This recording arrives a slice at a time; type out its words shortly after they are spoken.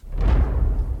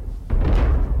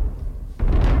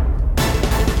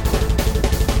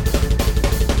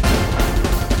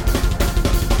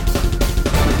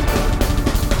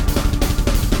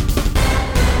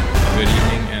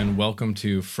welcome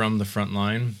to From the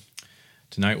Frontline.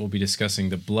 Tonight we'll be discussing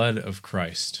the blood of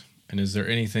Christ. And is there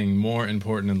anything more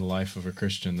important in the life of a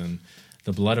Christian than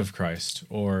the blood of Christ?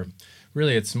 Or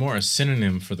really, it's more a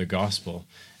synonym for the gospel.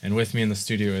 And with me in the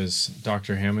studio is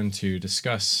Dr. Hammond to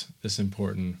discuss this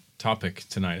important topic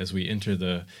tonight as we enter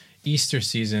the Easter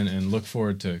season and look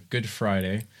forward to Good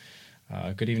Friday.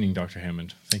 Good evening, Dr.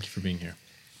 Hammond. Thank you for being here.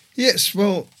 Yes,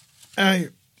 well, I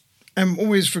am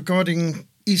always regarding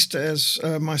Easter as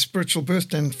my spiritual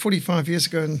birthday, and 45 years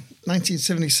ago in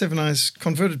 1977 I was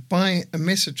converted by a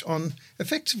message on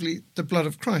effectively the blood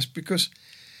of Christ, because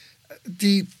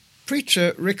the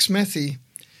preacher Rex Matthey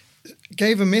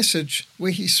gave a message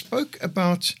where he spoke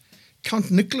about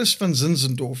Count Nicholas von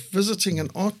Zinzendorf visiting an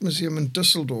art museum in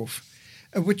Düsseldorf,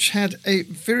 which had a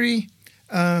very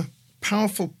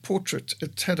powerful portrait.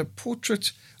 It had a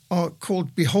portrait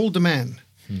called Behold the Man,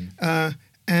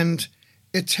 and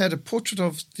it had a portrait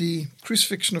of the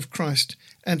crucifixion of Christ,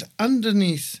 and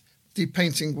underneath the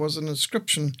painting was an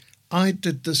inscription, "I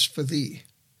did this for thee.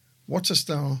 What hast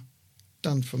thou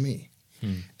done for me?"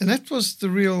 And that was the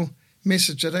real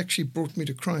message that actually brought me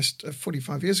to Christ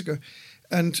 45 years ago.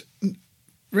 And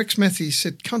Rex Matthey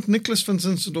said, Count Nicholas von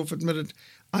Zinzendorf admitted,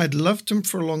 "I'd loved him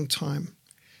for a long time,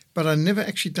 but I never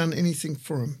actually done anything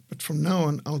for him. But from now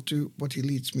on, I'll do what he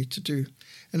leads me to do."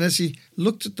 And as he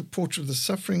looked at the portrait of the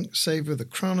suffering Savior, the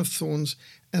crown of thorns,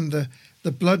 and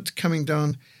the blood coming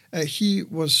down, he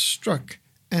was struck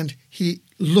and he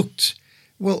looked.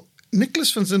 Well,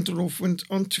 Nicholas von Zinzendorf went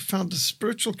on to found a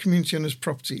spiritual community on his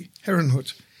property,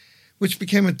 Herrenhut, which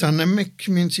became a dynamic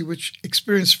community which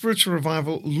experienced spiritual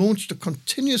revival, launched a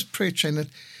continuous prayer chain that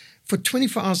for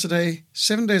 24 hours a day,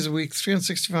 7 days a week,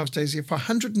 365 days a year, for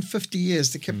 150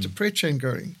 years, they kept a prayer chain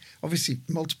going. Obviously,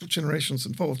 multiple generations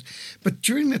involved. But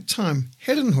during that time,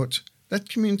 Herrenhut, that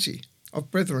community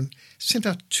of brethren, sent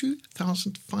out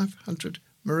 2,500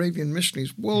 Moravian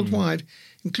missionaries worldwide,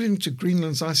 including to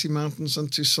Greenland's icy mountains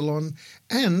and to Ceylon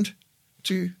and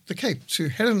to the Cape, to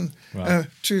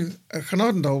to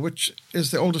Genadendal, which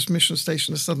is the oldest mission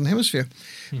station in the Southern Hemisphere.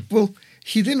 Well,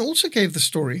 he then also gave the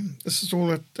story, this is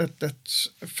all at that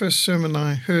first sermon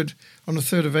I heard on the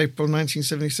 3rd of April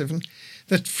 1977,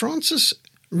 that Francis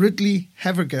Ridley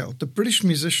Havergal, the British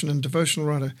musician and devotional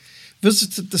writer,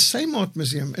 visited the same art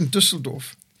museum in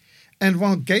Düsseldorf, and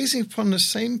while gazing upon the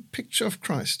same picture of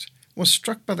Christ, was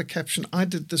struck by the caption, "I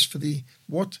did this for thee,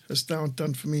 what hast thou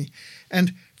done for me?"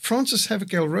 And Francis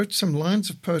Havergal wrote some lines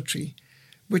of poetry,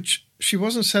 which she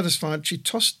wasn't satisfied. She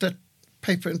tossed that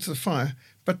paper into the fire,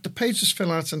 but the pages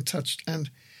fell out untouched, and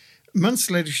months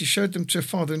later she showed them to her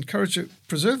father, encouraged her to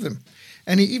preserve them.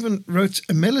 And he even wrote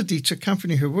a melody to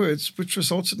accompany her words, which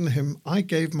resulted in the hymn, "I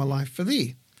Gave My Life for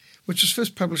Thee," which was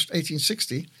first published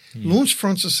 1860, launched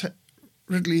Francis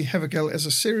Ridley Havergal as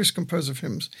a serious composer of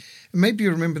hymns. And maybe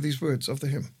you remember these words of the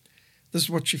hymn. This is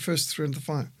what she first threw into the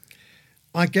fire.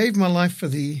 "I gave my life for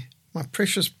thee, my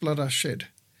precious blood I shed,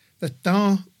 that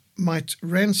thou might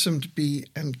ransomed be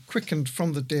and quickened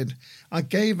from the dead. I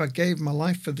gave my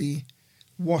life for thee.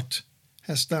 What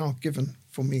hast thou given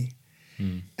for me?"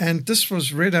 And this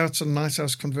was read out on night I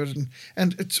was converted.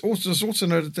 And it was also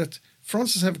noted that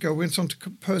Francis Havergal went on to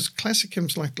compose classic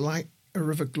hymns like a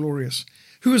River Glorious,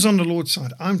 "Who is on the Lord's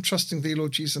side? I'm trusting thee,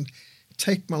 Lord Jesus, and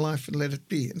take my life and let it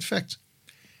be." In fact,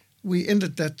 we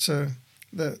ended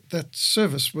that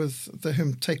service with the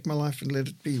hymn, "Take My Life and Let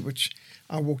It Be," which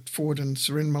I walked forward and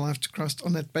surrendered my life to Christ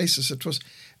on that basis. It was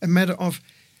a matter of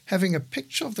having a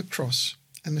picture of the cross,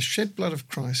 and the shed blood of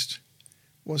Christ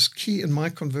was key in my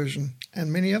conversion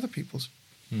and many other people's.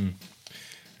 And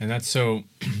that's so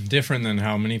different than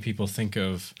how many people think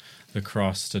of the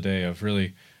cross today, of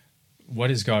really,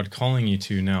 what is God calling you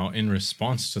to now in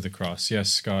response to the cross?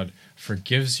 Yes, God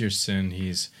forgives your sin.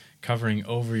 He's covering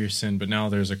over your sin, but now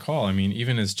there's a call. I mean,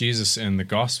 even as Jesus in the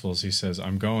Gospels, he says,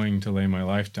 "I'm going to lay my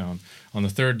life down. On the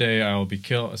third day I'll be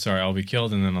killed,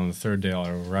 and then on the third day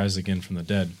I'll rise again from the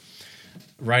dead."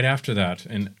 Right after that,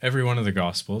 in every one of the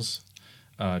Gospels,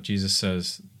 Jesus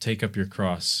says, "Take up your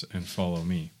cross and follow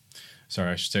me."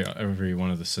 Sorry, I should say every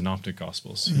one of the synoptic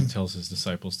Gospels. He tells his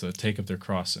disciples to take up their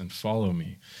cross and follow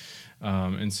me.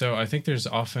 And so I think there's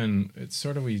often, it's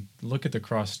sort of, we look at the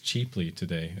cross cheaply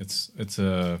today. It's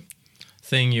a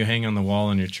thing you hang on the wall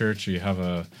in your church, or you have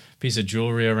a piece of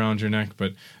jewelry around your neck,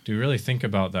 but do you really think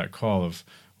about that call of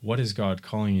what is God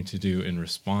calling you to do in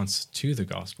response to the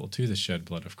gospel, to the shed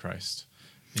blood of Christ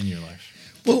in your life?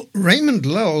 Well, Raymond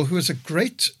Lull, who was a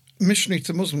great missionary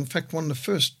to Muslims, in fact, one of the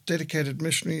first dedicated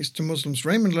missionaries to Muslims,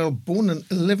 Raymond Lull, born in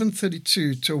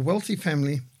 1132 to a wealthy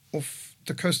family off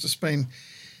the coast of Spain.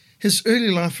 His early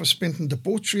life was spent in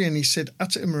debauchery and, he said,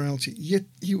 utter immorality, yet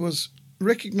he was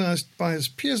recognized by his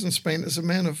peers in Spain as a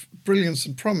man of brilliance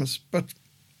and promise, but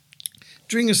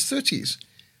during his 30s,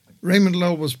 Raymond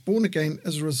Lull was born again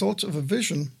as a result of a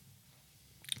vision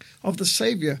of the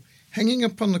Saviour hanging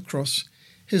upon the cross,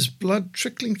 his blood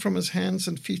trickling from his hands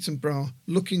and feet and brow,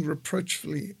 looking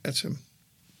reproachfully at him.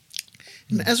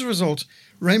 And as a result,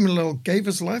 Raymond Lull gave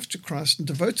his life to Christ and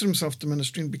devoted himself to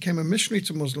ministry and became a missionary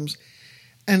to Muslims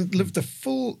and lived a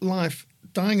full life,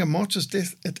 dying a martyr's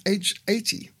death at age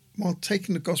 80 while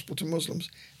taking the gospel to Muslims.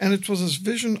 And it was his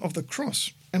vision of the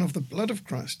cross and of the blood of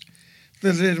Christ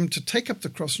that led him to take up the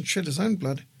cross and shed his own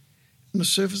blood in the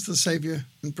service of the Saviour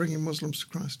and bringing Muslims to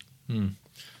Christ.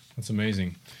 That's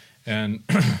amazing. And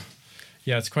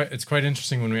yeah, it's quite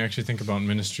interesting when we actually think about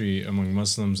ministry among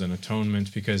Muslims and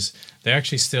atonement, because they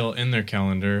actually still, in their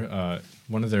calendar,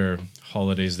 one of their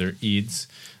holidays, their Eids,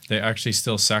 they actually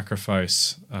still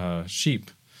sacrifice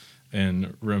sheep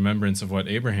in remembrance of what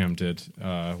Abraham did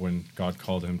when God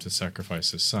called him to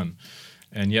sacrifice his son.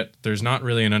 And yet there's not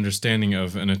really an understanding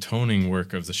of an atoning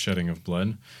work of the shedding of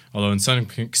blood. Although in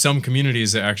some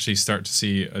communities they actually start to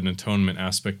see an atonement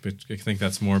aspect, but I think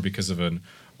that's more because of an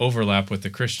overlap with the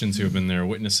Christians who have been there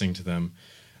witnessing to them.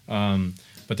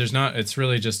 But there's not, it's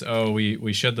really just,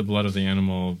 we shed the blood of the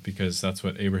animal because that's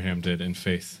what Abraham did in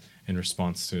faith in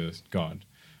response to God.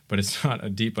 But it's not a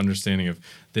deep understanding of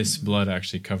this blood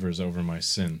actually covers over my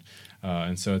sin.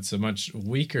 And so it's a much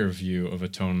weaker view of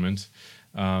atonement.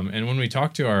 And when we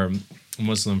talk to our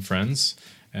Muslim friends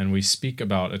and we speak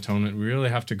about atonement, we really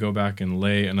have to go back and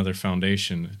lay another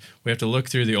foundation. We have to look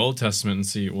through the Old Testament and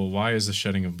see, well, why is the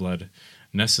shedding of blood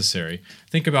necessary?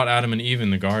 Think about Adam and Eve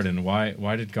in the garden.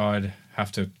 Why did God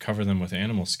have to cover them with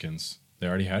animal skins? They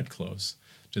already had clothes.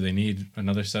 Do they need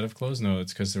another set of clothes? No,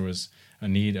 it's because there was a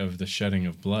need of the shedding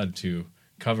of blood to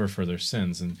cover for their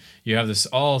sins. And you have this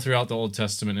all throughout the Old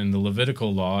Testament. In the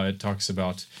Levitical law, it talks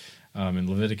about in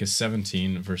Leviticus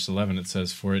 17, verse 11, it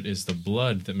says, "For it is the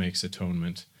blood that makes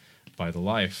atonement by the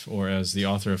life." Or as the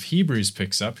author of Hebrews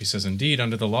picks up, he says, "Indeed,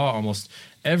 under the law, almost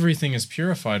everything is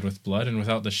purified with blood, and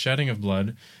without the shedding of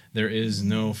blood, there is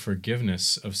no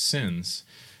forgiveness of sins."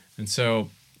 And so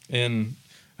in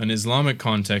an Islamic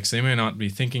context, they may not be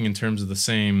thinking in terms of the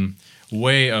same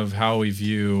way of how we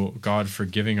view God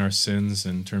forgiving our sins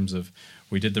in terms of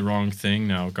we did the wrong thing,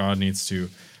 now God needs to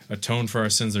atone for our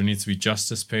sins, there needs to be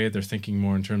justice paid. They're thinking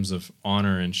more in terms of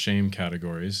honor and shame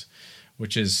categories,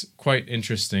 which is quite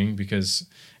interesting because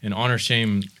in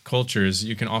honor-shame cultures,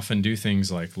 you can often do things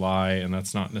like lie, and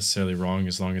that's not necessarily wrong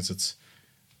as long as it's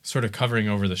sort of covering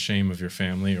over the shame of your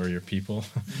family or your people.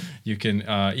 You can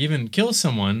even kill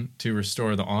someone to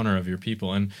restore the honor of your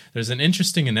people. And there's an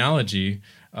interesting analogy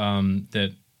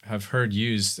that I've heard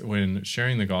used when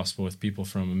sharing the gospel with people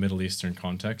from a Middle Eastern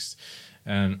context.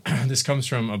 And this comes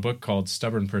from a book called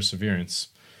Stubborn Perseverance.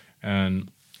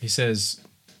 And he says,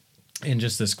 in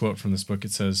just this quote from this book,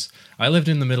 it says, "I lived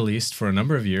in the Middle East for a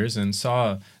number of years and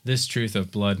saw this truth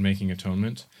of blood making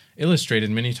atonement illustrated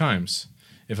many times.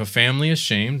 If a family is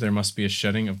shamed, there must be a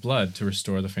shedding of blood to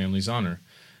restore the family's honor.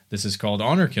 This is called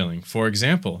honor killing. For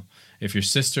example, if your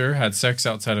sister had sex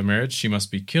outside of marriage, she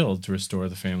must be killed to restore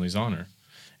the family's honor.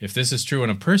 If this is true when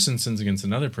a person sins against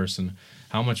another person,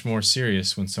 how much more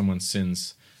serious when someone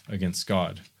sins against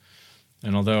God?"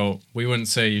 And although we wouldn't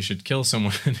say you should kill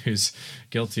someone who's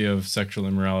guilty of sexual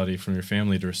immorality from your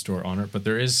family to restore honor, but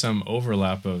there is some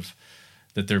overlap of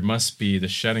that there must be the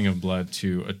shedding of blood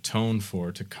to atone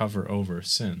for, to cover over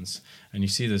sins. And you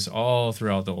see this all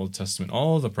throughout the Old Testament.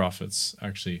 All the prophets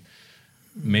actually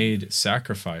made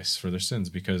sacrifice for their sins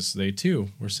because they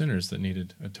too were sinners that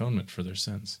needed atonement for their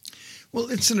sins. Well,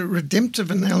 it's a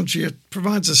redemptive analogy. It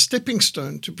provides a stepping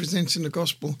stone to presenting the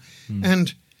gospel.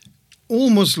 And all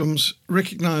Muslims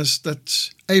recognize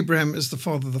that Abraham is the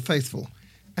father of the faithful.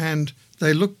 And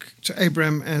they look to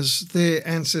Abraham as their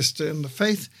ancestor in the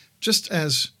faith, just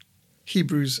as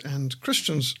Hebrews and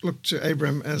Christians look to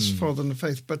Abraham as father in the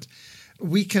faith. But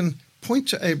we can point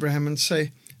to Abraham and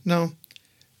say, now,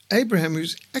 Abraham,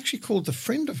 who's actually called the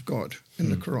friend of God in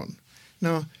the Quran.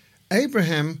 Now,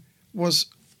 Abraham was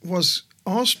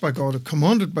asked by God or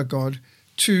commanded by God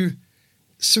to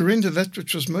surrender that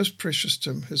which was most precious to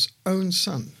him, his own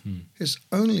son, his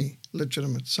only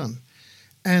legitimate son.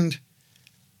 And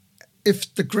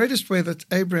if the greatest way that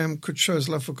Abraham could show his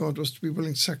love for God was to be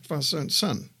willing to sacrifice his own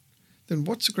son, then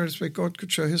what's the greatest way God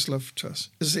could show his love to us?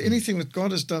 Is there anything that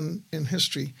God has done in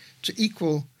history to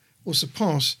equal or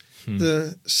surpass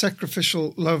the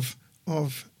sacrificial love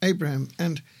of Abraham?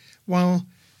 And while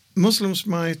Muslims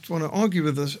might want to argue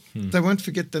with us, they won't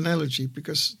forget the analogy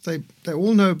because they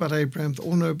all know about Abraham, they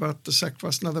all know about the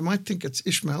sacrifice. Now, they might think it's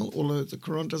Ishmael, although the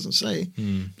Quran doesn't say,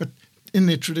 but in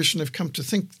their tradition have come to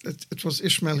think that it was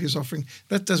Ishmael he's offering.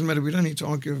 That doesn't matter. We don't need to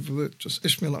argue over just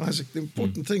Ishmael or Isaac. The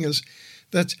important thing is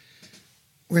that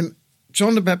when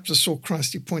John the Baptist saw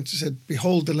Christ, he pointed and said,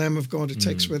 "Behold, the Lamb of God who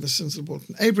takes away the sins of the world."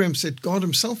 And Abraham said, God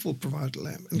himself will provide a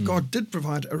lamb. And God did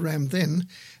provide a ram then,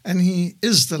 and he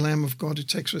is the Lamb of God who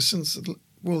takes away sins of the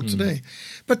world today.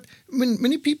 But when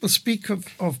many people speak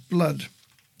of blood,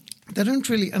 they don't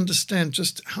really understand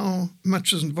just how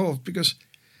much is involved, because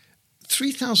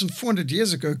 3,400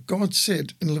 years ago, God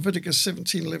said in Leviticus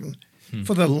 17:11,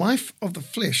 "For the life of the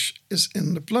flesh is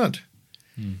in the blood."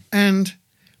 And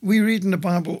we read in the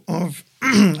Bible of,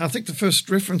 I think the first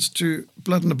reference to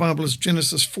blood in the Bible is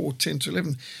Genesis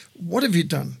 4:10-11. "What have you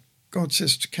done?" God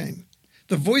says to Cain.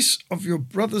 "The voice of your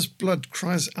brother's blood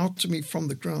cries out to me from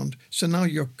the ground. So now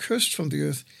you're cursed from the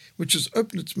earth, which has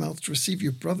opened its mouth to receive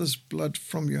your brother's blood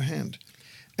from your hand."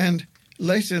 And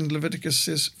later in Leviticus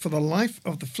says, "For the life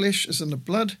of the flesh is in the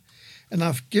blood, and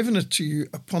I've given it to you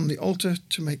upon the altar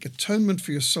to make atonement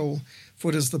for your soul,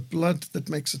 for it is the blood that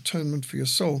makes atonement for your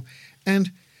soul."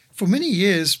 And for many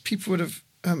years, people would have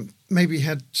maybe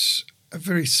had a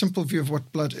very simple view of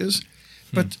what blood is,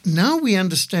 but now we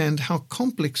understand how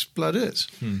complex blood is.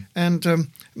 And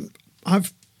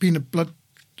I've been a blood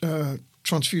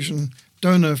transfusion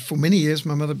donor for many years.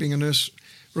 My mother, being a nurse,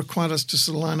 required us to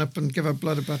sort of line up and give our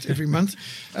blood about every month.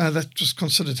 That was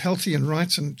considered healthy and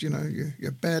right, and you're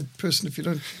a bad person if you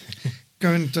don't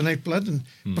go and donate blood. And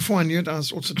before I knew it, I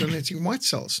was also donating white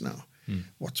cells now.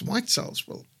 What's white cells?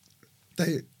 Well,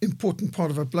 they're an important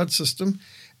part of our blood system,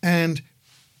 and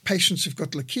patients who've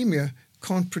got leukemia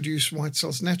can't produce white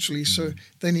cells naturally, so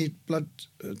they need blood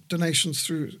donations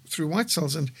through white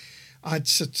cells. And I'd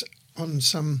sit on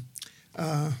some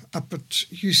up at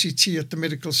UCT at the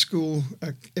medical school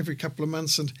every couple of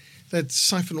months, and they'd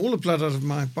siphon all the blood out of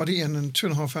my body, and in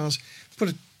 2.5 hours put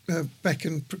it back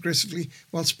in progressively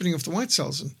while spinning off the white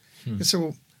cells. And they said,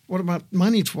 "Well, what about my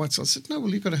need for white cells?" I said, "No,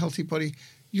 well, you've got a healthy body.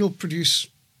 You'll produce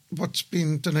what's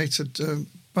been donated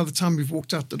by the time we've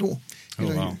walked out the door."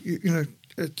 Wow.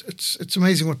 It's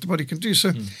amazing what the body can do.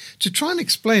 So to try and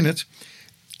explain it,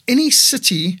 any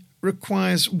city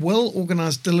requires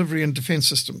well-organized delivery and defense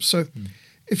systems. So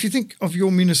if you think of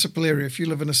your municipal area, if you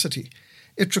live in a city,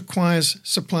 it requires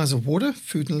supplies of water,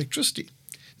 food, and electricity.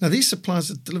 Now, these supplies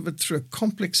are delivered through a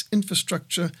complex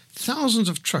infrastructure. Thousands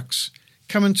of trucks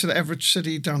come into the average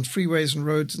city down freeways and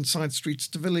roads and side streets,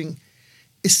 delivering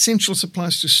essential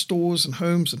supplies to stores and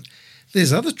homes. And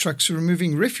there's other trucks who are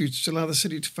removing refuse to allow the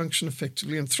city to function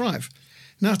effectively and thrive.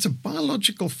 Now, it's a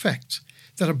biological fact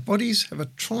that our bodies have a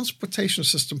transportation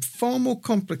system far more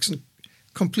complex and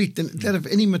complete than that of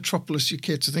any metropolis you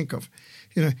care to think of.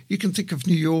 You can think of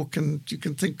New York, and you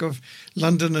can think of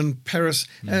London and Paris.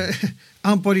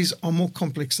 Our bodies are more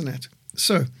complex than that.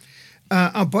 So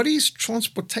our body's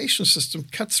transportation system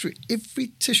cuts through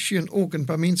every tissue and organ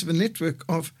by means of a network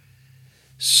of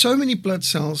so many blood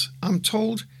cells. I'm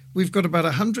told we've got about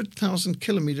 100,000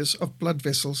 kilometers of blood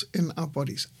vessels in our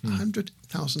bodies.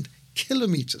 100,000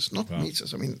 kilometers, not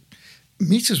meters. I mean,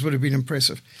 meters would have been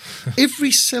impressive.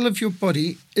 Every cell of your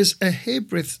body is a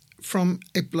hairbreadth from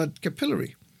a blood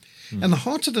capillary. And the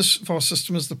heart of this vast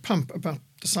system is the pump, about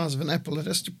the size of an apple. It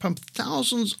has to pump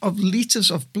thousands of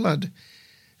liters of blood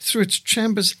through its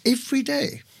chambers every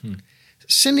day,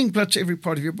 sending blood to every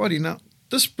part of your body. Now,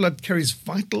 this blood carries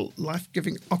vital,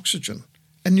 life-giving oxygen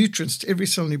and nutrients to every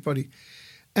cell in your body.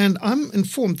 And I'm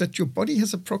informed that your body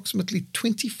has approximately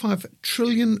 25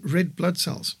 trillion red blood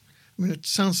cells. I mean, it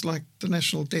sounds like the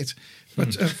national debt,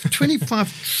 but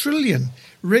 25 trillion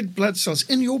red blood cells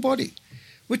in your body,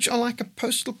 which are like a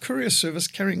postal courier service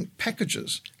carrying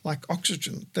packages like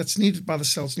oxygen that's needed by the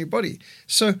cells in your body.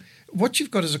 So what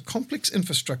you've got is a complex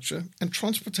infrastructure and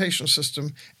transportation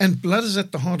system, and blood is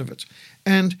at the heart of it.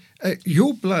 And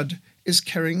your blood is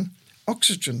carrying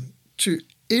oxygen to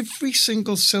every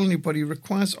single cell in your body.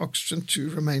 Requires oxygen to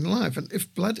remain alive. And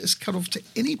if blood is cut off to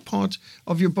any part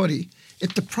of your body,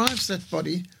 it deprives that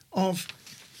body of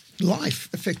life,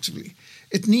 effectively.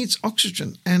 It needs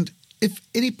oxygen. And if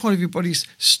any part of your body is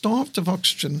starved of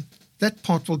oxygen, that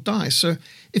part will die. So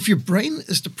if your brain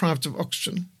is deprived of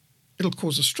oxygen, it'll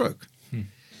cause a stroke.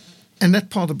 And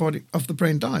that part of the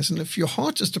brain dies. And if your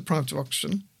heart is deprived of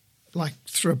oxygen, like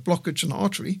through a blockage in an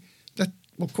artery, that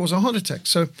will cause a heart attack.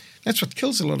 So that's what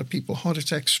kills a lot of people, heart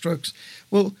attacks, strokes.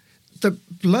 Well, the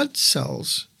blood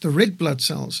cells, the red blood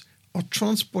cells, are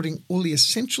transporting all the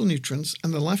essential nutrients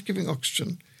and the life-giving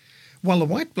oxygen, while the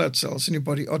white blood cells in your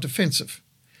body are defensive.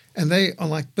 And they are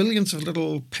like billions of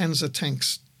little panzer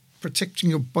tanks protecting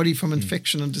your body from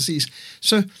infection and disease.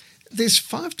 So there's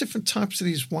 5 different types of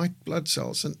these white blood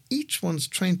cells, and each one's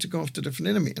trained to go after a different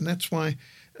enemy. And that's why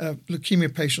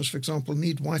leukemia patients, for example,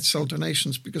 need white cell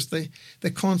donations, because they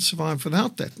can't survive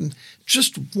without that. And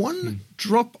just one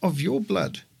drop of your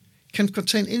blood can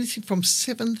contain anything from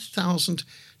 7,000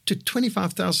 to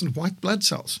 25,000 white blood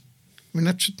cells. I mean,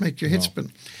 that should make your head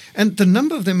spin. And the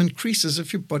number of them increases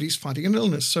if your body's fighting an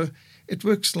illness. So it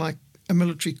works like a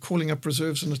military calling up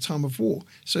reserves in a time of war.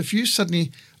 So if you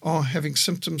suddenly are having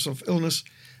symptoms of illness,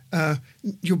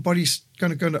 your body's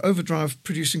going to go into overdrive,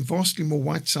 producing vastly more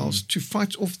white cells to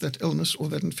fight off that illness or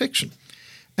that infection.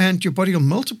 And your body will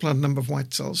multiply the number of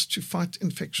white cells to fight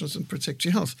infections and protect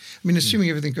your health. I mean, assuming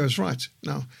everything goes right.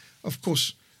 Now, of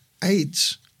course,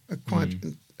 AIDS,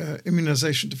 acquired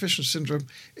immunization deficiency syndrome,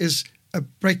 is a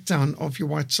breakdown of your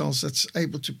white cells that's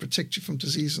able to protect you from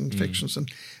disease and infections.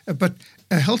 But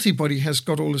a healthy body has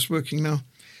got all this working. Now,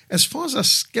 as far as our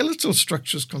skeletal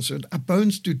structure is concerned, our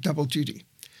bones do double duty.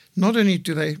 Not only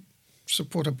do they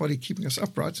support our body, keeping us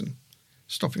upright and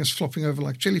stopping us flopping over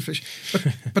like jellyfish,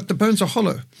 but the bones are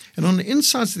hollow. And on the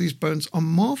insides of these bones are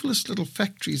marvelous little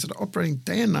factories that are operating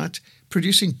day and night,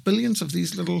 producing billions of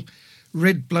these little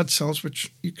red blood cells,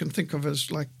 which you can think of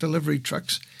as like delivery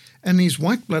trucks, and these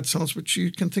white blood cells, which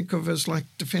you can think of as like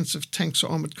defensive tanks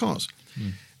or armored cars.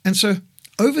 And so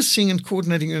overseeing and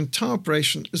coordinating your entire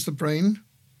operation is the brain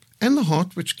and the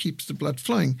heart, which keeps the blood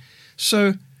flowing.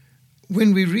 So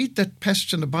when we read that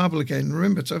passage in the Bible again,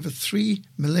 remember it's over 3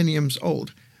 millenniums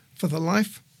old. For the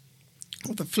life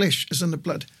of the flesh is in the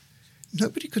blood.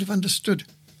 Nobody could have understood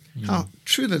how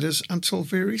true that is until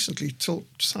very recently, till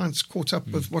science caught up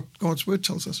with what God's word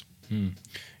tells us.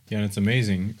 Yeah, and it's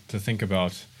amazing to think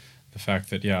about the fact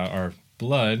that, our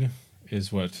blood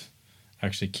is what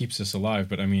actually keeps us alive.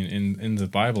 But I mean, in the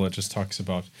Bible, it just talks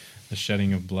about the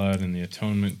shedding of blood and the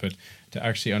atonement. But to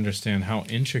actually understand how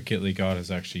intricately God has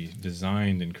actually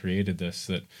designed and created this,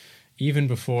 that even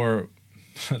before,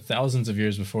 thousands of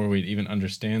years before we'd even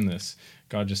understand this,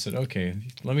 God just said, okay,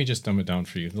 let me just dumb it down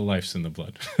for you. The life's in the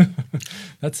blood.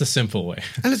 That's the simple way.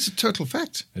 And it's a total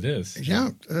fact. It is.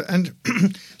 Yeah. And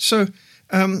so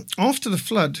after the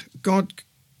flood, God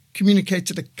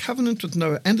communicated a covenant with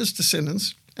Noah and his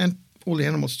descendants, and all the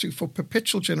animals too, for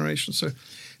perpetual generations. So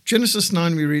Genesis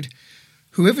 9 we read,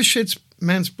 whoever sheds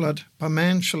man's blood, by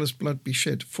man shall his blood be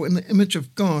shed. For in the image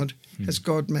of God has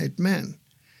God made man.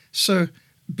 So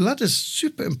blood is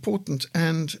super important.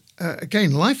 And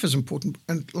again, life is important.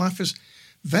 And life is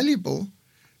valuable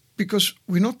because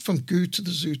we're not from goo to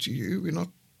the zoo to you. We're not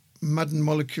mud and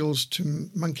molecules to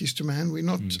monkeys to man. We're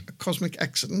not a cosmic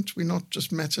accident. We're not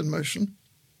just matter and motion.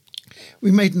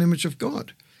 We're made in the image of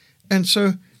God. And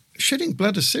so shedding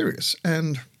blood is serious.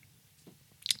 And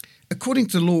according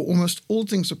to the law, almost all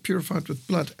things are purified with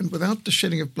blood. And without the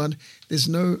shedding of blood, there's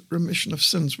no remission of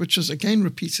sins, which is again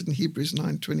repeated in Hebrews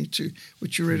 9:22,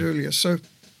 which you read earlier. So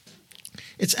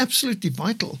it's absolutely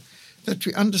vital that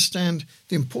we understand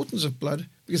the importance of blood,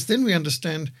 because then we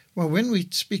understand, well, when we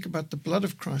speak about the blood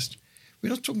of Christ, we're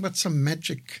not talking about some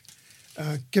magic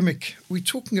gimmick. We're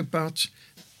talking about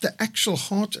the actual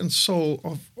heart and soul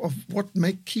of what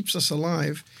keeps us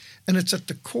alive. And it's at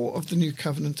the core of the new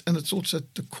covenant, and it's also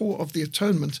at the core of the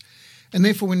atonement. And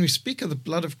therefore, when we speak of the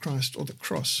blood of Christ or the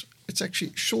cross, it's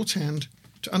actually shorthand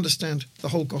to understand the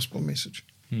whole gospel message.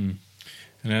 And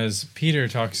as Peter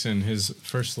talks in his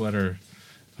first letter,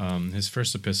 his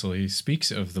first epistle, he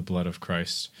speaks of the blood of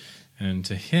Christ. And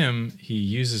to him, he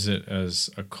uses it as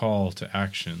a call to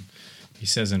action. He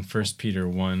says in 1 Peter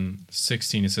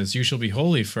 1:16, it says, you shall be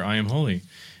holy, for I am holy.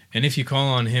 And if you call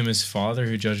on him as Father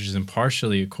who judges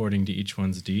impartially according to each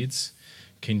one's deeds,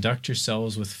 conduct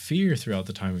yourselves with fear throughout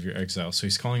the time of your exile. So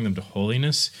he's calling them to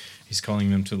holiness. He's calling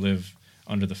them to live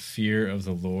under the fear of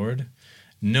the Lord,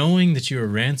 knowing that you are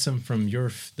ransomed from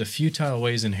the futile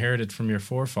ways inherited from your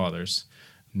forefathers,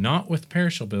 not with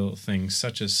perishable things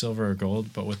such as silver or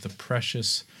gold, but with the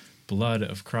precious blood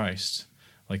of Christ,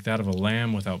 like that of a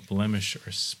lamb without blemish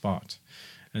or spot.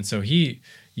 And so he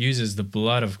uses the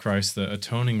blood of Christ, the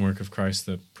atoning work of Christ,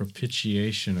 the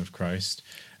propitiation of Christ,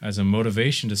 as a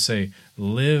motivation to say,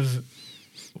 live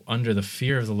under the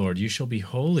fear of the Lord. You shall be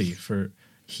holy, for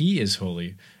he is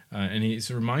holy. And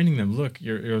he's reminding them, look,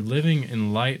 you're living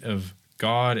in light of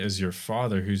God as your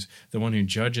Father, who's the one who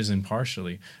judges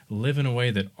impartially. Live in a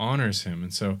way that honors him.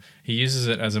 And so he uses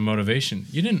it as a motivation.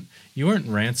 You weren't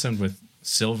ransomed with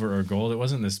silver or gold. It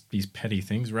wasn't these petty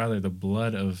things, rather the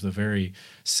blood of the very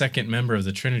second member of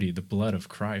the Trinity, the blood of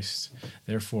Christ.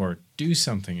 Therefore, do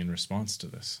something in response to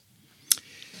this.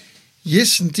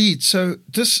 Yes, indeed. So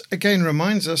this again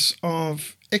reminds us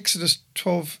of Exodus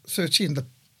 12:13,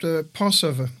 the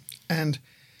Passover. And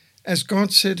as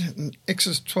God said in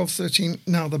Exodus 12:13,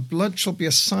 now the blood shall be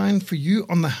a sign for you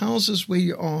on the houses where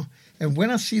you are, and when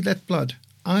I see that blood,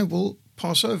 I will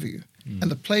pass over you,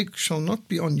 and the plague shall not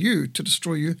be on you to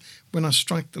destroy you when I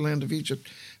strike the land of Egypt.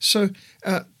 So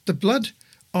the blood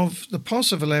of the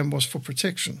Passover lamb was for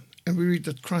protection, and we read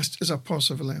that Christ is our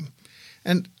Passover lamb.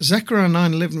 And Zechariah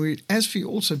 9:11 we read, as for you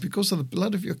also, because of the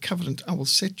blood of your covenant, I will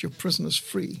set your prisoners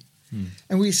free.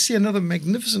 And we see another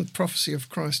magnificent prophecy of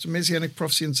Christ, a messianic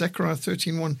prophecy in Zechariah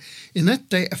 13:1. In that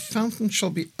day a fountain shall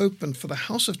be opened for the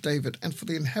house of David and for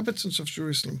the inhabitants of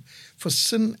Jerusalem, for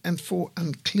sin and for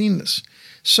uncleanness.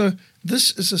 So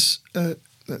this is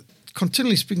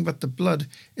continually speaking about the blood.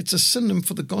 It's a synonym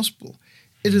for the gospel.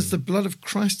 It is the blood of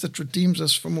Christ that redeems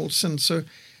us from all sin. So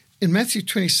in Matthew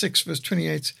 26, verse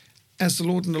 28, as the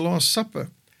Lord in the Last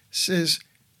Supper says,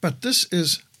 but this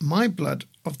is my blood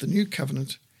of the new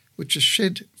covenant, which is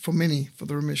shed for many for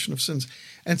the remission of sins.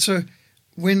 And so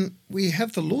when we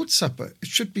have the Lord's Supper, it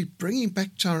should be bringing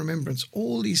back to our remembrance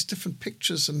all these different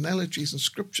pictures, analogies, and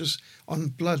scriptures on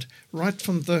blood, right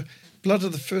from the blood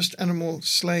of the first animal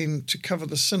slain to cover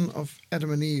the sin of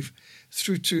Adam and Eve,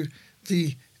 through to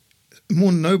the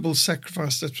more noble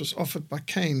sacrifice that was offered by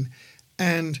Cain,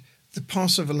 and the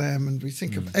Passover lamb. And we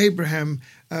think of Abraham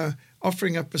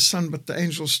offering up his son, but the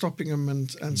angel stopping him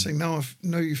and saying, now I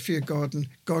know you fear God, and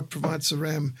God provides a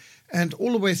ram, and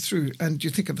all the way through. And you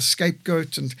think of the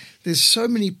scapegoat, and there's so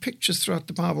many pictures throughout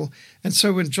the Bible. And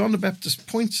so when John the Baptist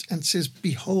points and says,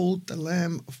 behold the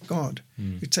Lamb of God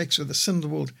who takes away the sin of the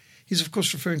world, he's of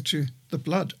course referring to the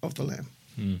blood of the Lamb.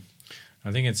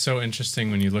 I think it's so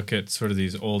interesting when you look at sort of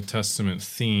these Old Testament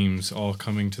themes all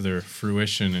coming to their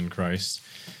fruition in Christ.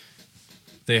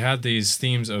 They had these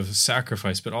themes of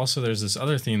sacrifice, but also there's this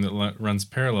other theme that runs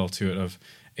parallel to it of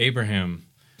Abraham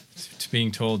to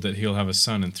being told that he'll have a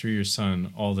son, and through your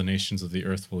son, all the nations of the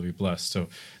earth will be blessed. So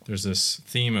there's this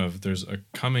theme of there's a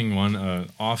coming one,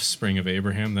 an offspring of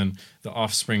Abraham, then the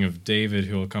offspring of David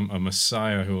who will come, a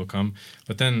Messiah who will come.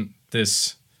 But then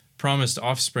this promised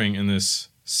offspring and this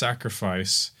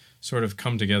sacrifice sort of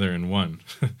come together in one.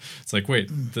 It's like, wait,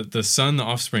 the son, the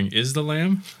offspring is the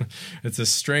lamb? It's a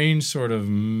strange sort of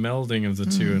melding of the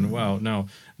two. And wow, now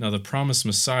the promised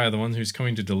Messiah, the one who's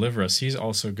coming to deliver us, he's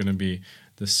also going to be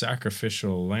the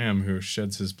sacrificial lamb who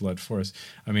sheds his blood for us.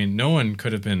 I mean, no one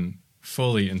could have been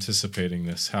fully anticipating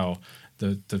this, how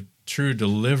the true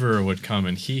deliverer would come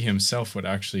and he himself would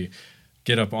actually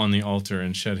get up on the altar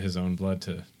and shed his own blood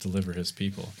to deliver his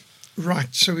people.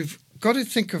 Right, so we've got to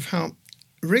think of how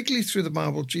regularly through the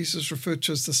Bible, Jesus is referred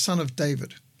to as the Son of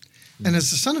David. And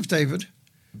as the Son of David,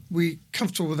 we're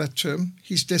comfortable with that term.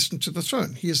 He's destined to the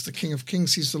throne. He is the King of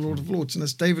Kings. He's the Lord of Lords. And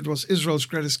as David was Israel's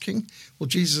greatest king, well,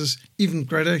 Jesus is even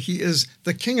greater. He is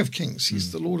the King of Kings.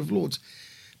 He's the Lord of Lords.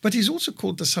 But he's also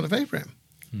called the Son of Abraham.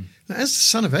 Now, as the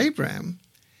Son of Abraham,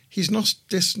 he's not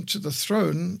destined to the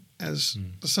throne as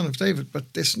the Son of David,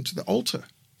 but destined to the altar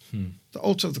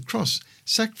of the cross,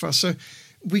 sacrifice. So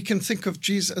we can think of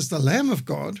Jesus as the Lamb of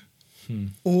God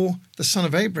or the Son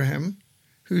of Abraham,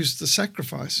 who's the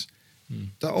sacrifice,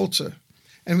 the altar.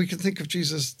 And we can think of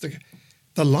Jesus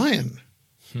the Lion,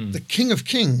 the King of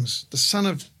Kings, the Son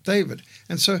of David.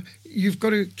 And so you've got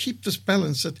to keep this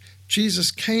balance that Jesus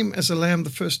came as a lamb the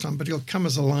first time, but he'll come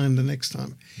as a lion the next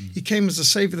time. He came as a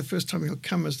savior the first time, he'll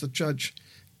come as the judge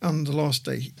on the last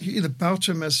day. You either bow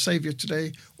to him as savior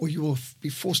today, or you will be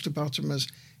forced to bow to him as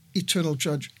eternal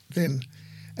judge then.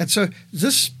 And so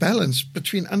this balance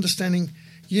between understanding,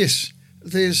 yes,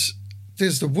 there's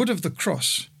the wood of the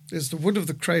cross, there's the wood of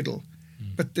the cradle,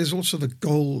 but there's also the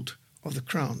gold of the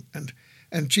crown.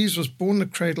 And Jesus was born in the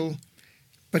cradle,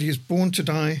 but he is born to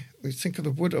die. We think of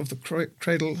the wood of the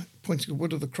cradle pointing to the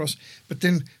wood of the cross, but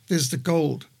then there's the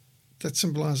gold that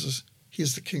symbolizes he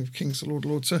is the King of Kings, the Lord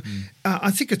of Lords. So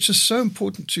I think it's just so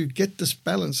important to get this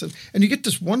balance. And you get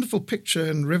this wonderful picture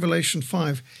in Revelation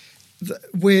 5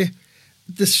 where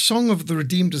the song of the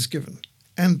redeemed is given,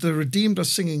 and the redeemed are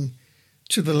singing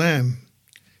to the Lamb,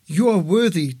 you are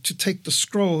worthy to take the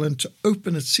scroll and to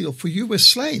open its seal, for you were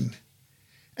slain,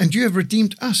 and you have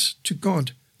redeemed us to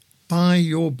God by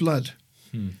your blood.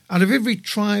 Out of every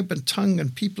tribe and tongue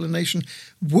and people and nation,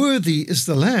 worthy is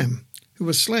the Lamb who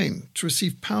was slain to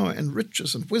receive power and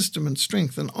riches and wisdom and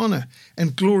strength and honor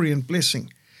and glory and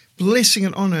blessing. Blessing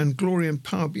and honor and glory and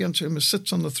power be unto him who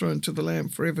sits on the throne, to the Lamb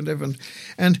forever and ever.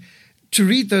 And to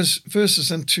read those verses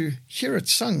and to hear it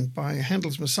sung by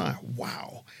Handel's Messiah,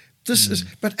 wow. This is,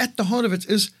 but at the heart of it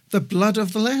is the blood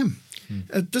of the Lamb.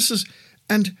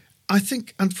 And I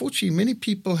think, unfortunately, many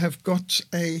people have got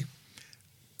a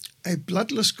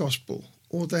bloodless gospel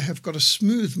or they have got a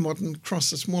smooth modern cross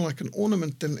that's more like an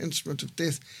ornament than an instrument of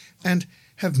death, and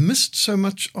have missed so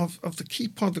much of the key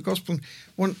part of the gospel.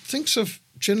 One thinks of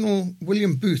General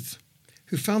William Booth,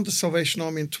 who found the Salvation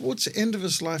Army, and towards the end of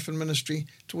his life and ministry,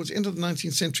 towards the end of the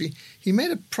 19th century, he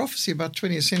made a prophecy about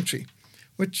 20th century,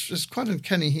 which is quite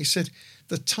uncanny. He said,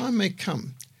 the time may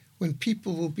come when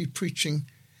people will be preaching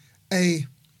a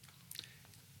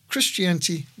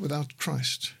Christianity without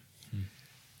Christ,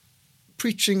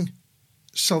 preaching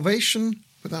salvation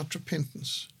without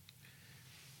repentance,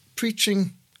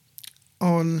 preaching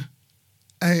on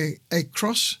a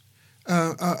cross,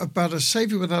 about a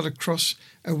Savior without a cross,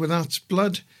 without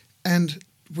blood, and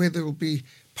where there will be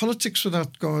politics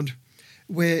without God,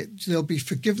 where there'll be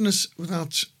forgiveness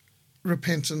without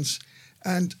repentance.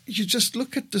 And you just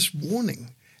look at this warning,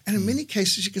 and in many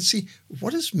cases you can see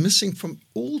what is missing from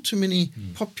all too many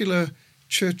popular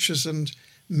churches and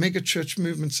mega church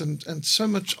movements and so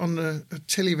much on a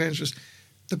televangelist.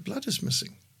 The blood is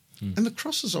missing, and the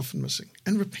cross is often missing,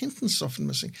 and repentance is often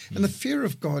missing, and the fear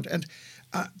of God. And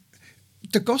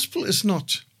the gospel is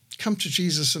not come to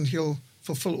Jesus and he'll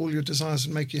fulfill all your desires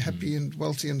and make you happy and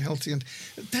wealthy and healthy. And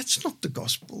that's not the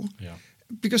gospel. Yeah.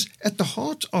 Because at the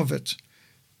heart of it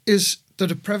is the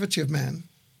depravity of man,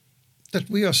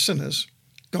 that we are sinners,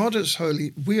 God is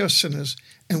holy, we are sinners,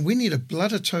 and we need a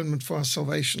blood atonement for our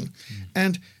salvation.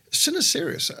 And sin is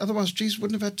serious. Otherwise, Jesus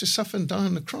wouldn't have had to suffer and die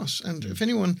on the cross. And if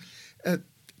anyone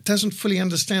doesn't fully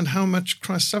understand how much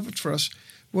Christ suffered for us,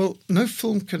 well, no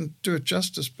film can do it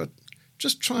justice, but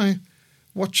just try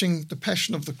watching The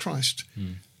Passion of the Christ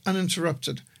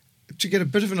uninterrupted to get a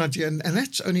bit of an idea. And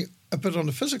that's only a bit on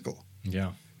the physical.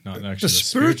 Yeah. Not actually the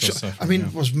spiritual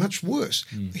suffering, was much worse.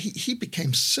 He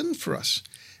became sin for us.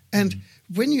 And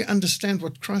when you understand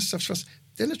what Christ suffered for us,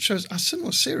 then it shows our sin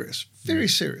was serious, very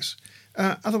serious.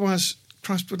 Otherwise,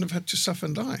 Christ wouldn't have had to suffer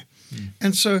and die.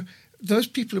 And so those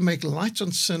people who make light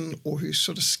on sin or who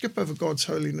sort of skip over God's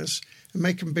holiness and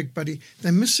make him big buddy,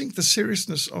 they're missing the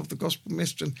seriousness of the gospel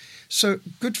message. And so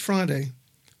Good Friday,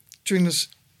 during this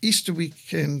Easter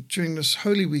weekend, during this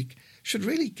Holy Week, should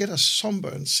really get us somber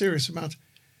and serious about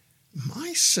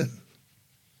my sin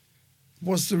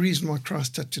was the reason why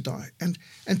Christ had to die. And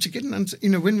to get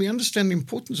when we understand the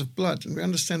importance of blood and we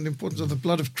understand the importance of the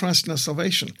blood of Christ in our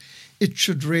salvation, it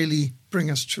should really bring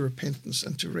us to repentance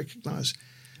and to recognize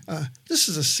this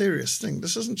is a serious thing.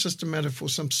 This isn't just a matter for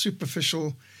some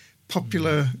superficial,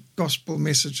 popular gospel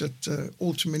message that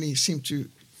all too many seem to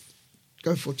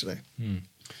go for today.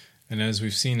 And as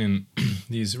we've seen in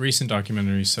these recent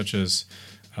documentaries, such as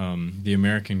The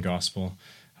American Gospel,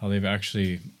 how they've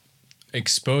actually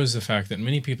exposed the fact that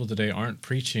many people today aren't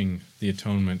preaching the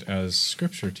atonement as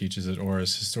Scripture teaches it, or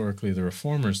as historically the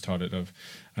Reformers taught it, of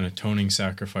an atoning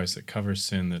sacrifice that covers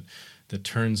sin, that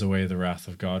turns away the wrath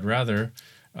of God. Rather,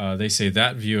 they say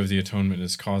that view of the atonement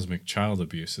is cosmic child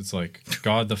abuse. It's like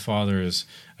God the Father is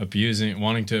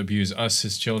wanting to abuse us,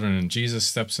 his children, and Jesus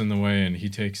steps in the way and he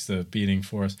takes the beating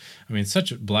for us. I mean, it's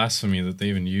such blasphemy that they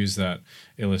even use that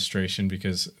illustration,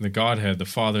 because the Godhead, the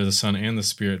Father, the Son, and the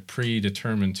Spirit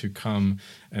predetermined to come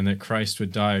and that Christ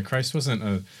would die. Christ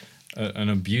wasn't an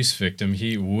abuse victim.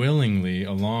 He willingly,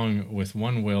 along with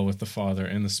one will with the Father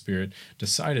and the Spirit,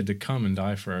 decided to come and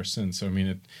die for our sins. So, I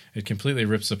mean, it completely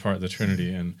rips apart the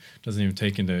Trinity and doesn't even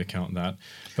take into account that.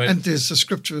 And there's the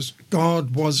scriptures,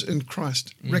 God was in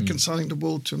Christ, reconciling the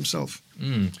world to himself.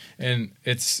 And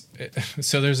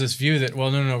so there's this view that, well,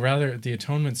 no, rather the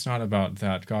atonement's not about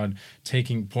that, God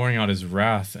pouring out his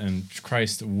wrath and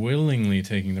Christ willingly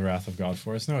taking the wrath of God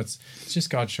for us. No, it's just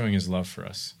God showing his love for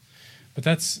us. But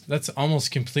that's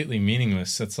almost completely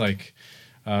meaningless. That's like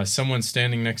someone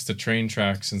standing next to train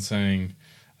tracks and saying,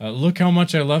 look how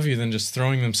much I love you, then just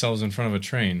throwing themselves in front of a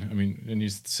train. I mean, and you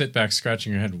sit back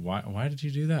scratching your head, why did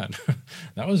you do that?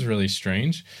 That was really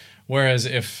strange. Whereas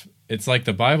if it's like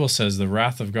the Bible says, the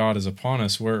wrath of God is upon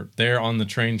us, we're there on the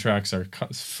train tracks, our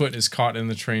foot is caught in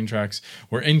the train tracks,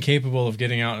 we're incapable of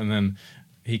getting out, and then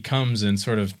he comes and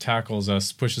sort of tackles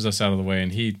us, pushes us out of the way,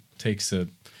 and he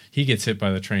gets hit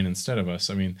by the train instead of us.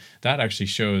 I mean, that actually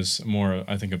shows more,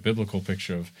 I think, a biblical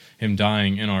picture of him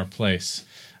dying in our place.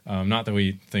 Not that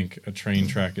we think a train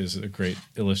track is a great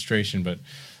illustration, but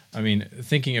I mean,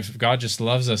 thinking if God just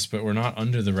loves us, but we're not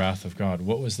under the wrath of God,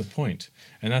 what was the point?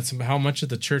 And that's how much of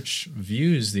the church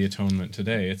views the atonement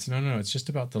today. It's it's just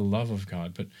about the love of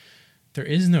God. But there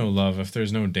is no love if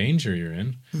there's no danger you're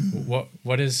in.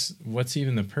 What's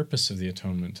even the purpose of the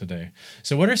atonement today?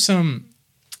 So what are some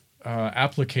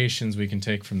applications we can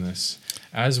take from this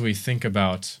as we think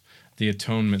about the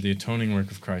atonement, the atoning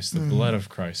work of Christ, the blood of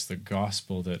Christ, the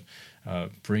gospel that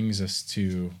brings us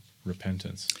to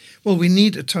repentance? Well, we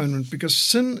need atonement because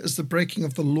sin is the breaking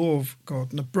of the law of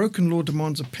God, and a broken law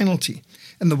demands a penalty.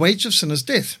 And the wage of sin is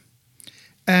death.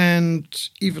 And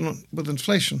even with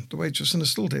inflation, the wage of sin is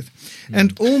still death.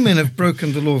 And all men have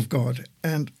broken the law of God,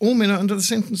 and all men are under the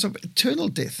sentence of eternal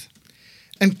death.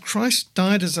 And Christ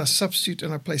died as our substitute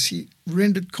in our place. He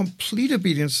rendered complete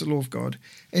obedience to the law of God,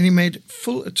 and he made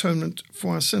full atonement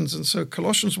for our sins. And so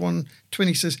Colossians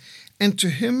 1:20 says, and to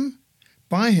him,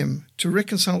 by him, to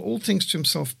reconcile all things to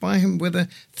himself, by him, whether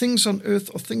things on earth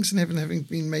or things in heaven, having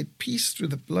been made peace through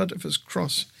the blood of his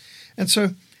cross. And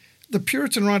so the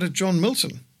Puritan writer John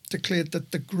Milton declared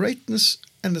that the greatness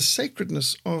and the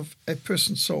sacredness of a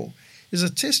person's soul is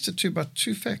attested to by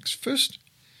two facts. First,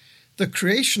 the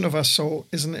creation of our soul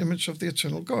is an image of the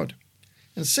eternal God.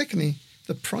 And secondly,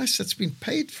 the price that's been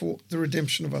paid for the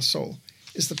redemption of our soul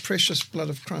is the precious blood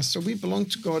of Christ. So we belong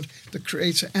to God, the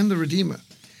Creator and the Redeemer.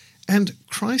 And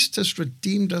Christ has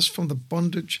redeemed us from the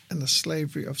bondage and the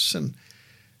slavery of sin.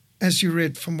 As you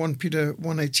read from 1 Peter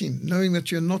 1:18, knowing that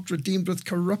you're not redeemed with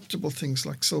corruptible things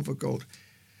like silver, gold,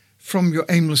 from your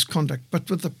aimless conduct, but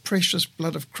with the precious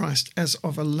blood of Christ, as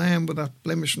of a lamb without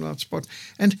blemish and without spot,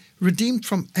 and redeemed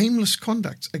from aimless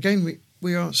conduct. Again,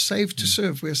 we are saved to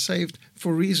serve. We are saved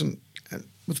for a reason,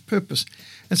 with purpose.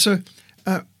 And so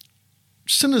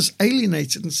sin is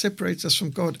alienated and separates us from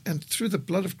God, and through the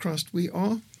blood of Christ, we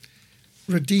are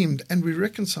redeemed and we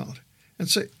reconciled. And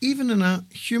so even in our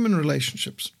human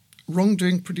relationships,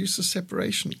 wrongdoing produces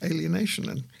separation, alienation,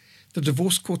 and the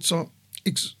divorce courts are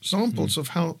examples of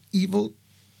how evil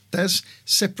does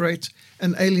separate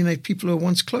and alienate people who are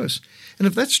once close. And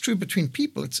if that's true between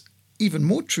people, it's even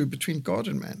more true between God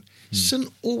and man. Sin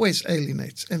always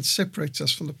alienates and separates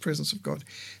us from the presence of God.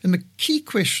 And the key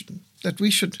question that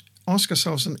we should ask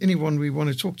ourselves, and anyone we want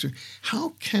to talk to, how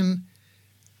can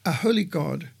a holy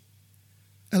God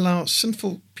allow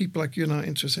sinful people like you and I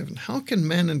into his heaven? How can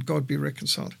man and God be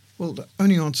reconciled? Well, the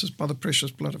only answer is by the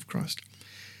precious blood of Christ.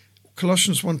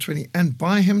 Colossians 1:20, and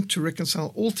by him to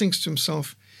reconcile all things to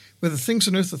himself, whether things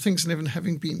on earth or things in heaven,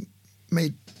 having been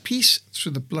made peace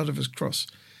through the blood of his cross.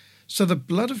 So the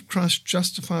blood of Christ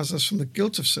justifies us from the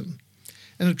guilt of sin,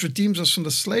 and it redeems us from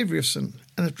the slavery of sin,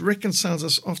 and it reconciles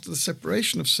us after the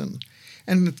separation of sin,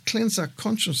 and it cleanses our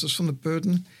consciences from the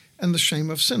burden and the shame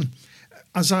of sin.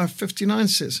 Isaiah 59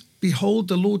 says, behold,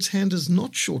 the Lord's hand is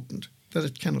not shortened, that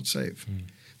it cannot save,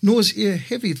 nor his ear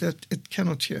heavy, that it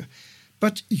cannot hear.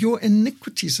 But your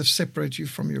iniquities have separated you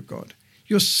from your God.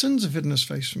 Your sins have hidden his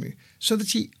face from you, so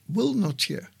that he will not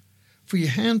hear. For your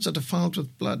hands are defiled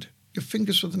with blood, your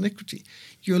fingers with iniquity.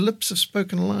 Your lips have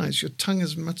spoken lies, your tongue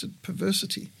has muttered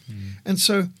perversity. And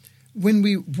so when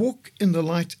we walk in the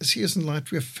light as he is in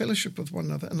light, we have fellowship with one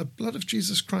another, and the blood of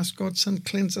Jesus Christ, God's Son,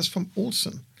 cleanses us from all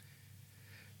sin.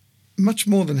 Much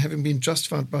more than having been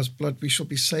justified by his blood, we shall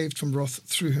be saved from wrath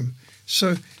through him.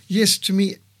 So, yes, to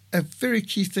me, a very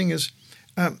key thing is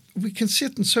we can see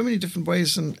it in so many different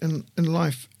ways in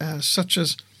life, such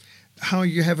as how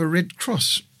you have a red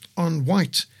cross on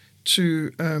white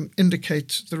to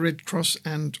indicate the Red Cross,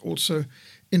 and also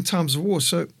in times of war.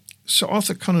 So Sir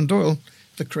Arthur Conan Doyle,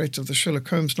 the creator of the Sherlock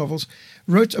Holmes novels,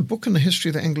 wrote a book on the history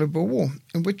of the Anglo-Boer War,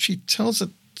 in which he tells it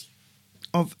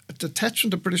of a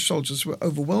detachment of British soldiers who were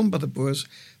overwhelmed by the Boers,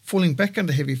 falling back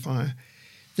under heavy fire.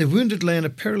 Their wounded lay in a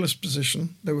perilous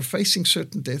position. They were facing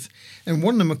certain death. And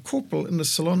one of them, a corporal in the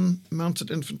Ceylon Mounted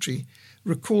Infantry,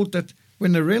 recalled that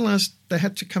when they realized they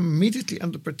had to come immediately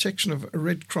under protection of a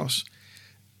Red Cross,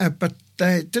 but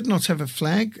they did not have a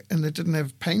flag and they didn't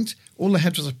have paint. All they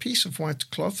had was a piece of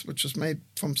white cloth, which was made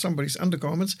from somebody's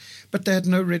undergarments, but they had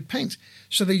no red paint.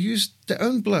 So they used their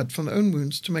own blood from their own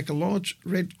wounds to make a large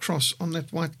red cross on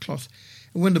that white cloth.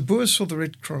 And when the Boers saw the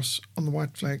red cross on the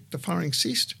white flag, the firing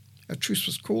ceased. A truce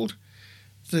was called.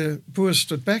 The Boers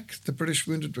stood back. The British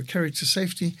wounded were carried to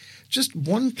safety. Just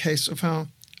one case of how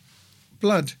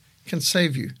blood can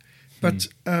save you. But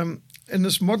in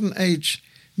this modern age,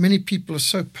 many people are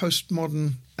so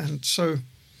postmodern and so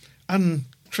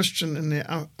un-Christian in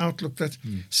their outlook that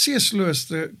C.S. Lewis,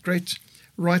 the great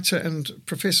writer and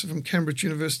professor from Cambridge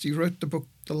University, wrote the book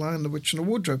The Lion, the Witch, and the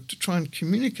Wardrobe to try and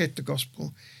communicate the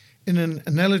gospel in an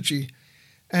analogy.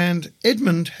 And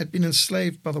Edmund had been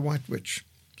enslaved by the White Witch.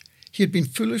 He had been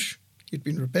foolish, he'd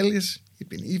been rebellious, he'd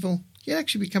been evil. He had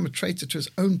actually become a traitor to his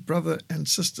own brother and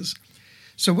sisters.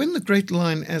 So when the great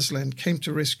lion Aslan came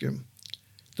to rescue him,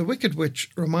 the wicked witch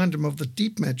reminded him of the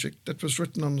deep magic that was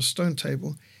written on the stone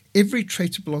table. Every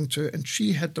traitor belonged to her, and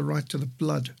she had the right to the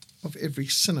blood of every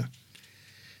sinner.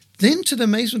 Then, to the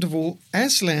amazement of all,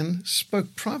 Aslan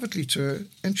spoke privately to her,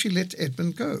 and she let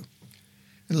Edmund go.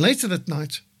 And later that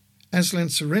night, Aslan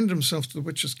surrendered himself to the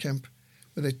witch's camp,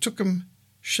 where they took him,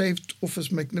 shaved off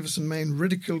his magnificent mane,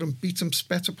 ridiculed him, beat him,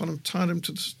 spat upon him, tied him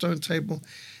to the stone table,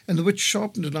 and the witch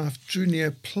sharpened a knife, drew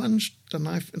near, plunged the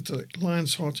knife into the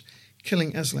lion's heart,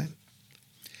 killing Aslan.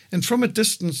 And from a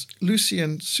distance, Lucy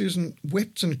and Susan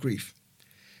wept in grief.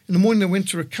 In the morning they went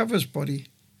to recover his body,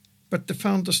 but they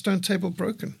found the stone table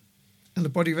broken, and the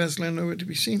body of Aslan nowhere to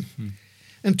be seen.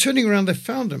 And turning around, they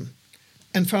found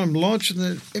him larger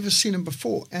than they'd ever seen him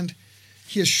before. And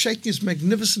he is shaking his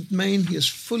magnificent mane. He is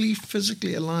fully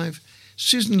physically alive.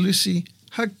 Susan and Lucy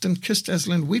hugged and kissed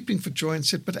Aslan, weeping for joy, and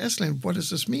said, "But Aslan, what does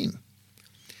this mean?"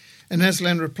 And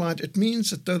Aslan replied, "It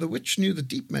means that though the witch knew the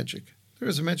deep magic, there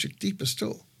is a magic deeper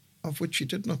still, of which she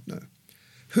did not know.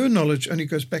 Her knowledge only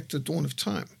goes back to the dawn of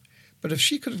time. But if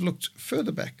she could have looked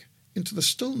further back into the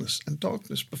stillness and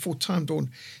darkness before time dawned,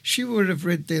 she would have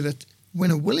read there that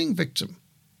when a willing victim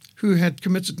who had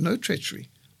committed no treachery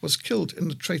was killed in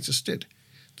the traitor's stead,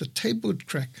 the table would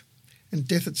crack and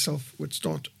death itself would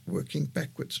start working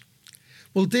backwards."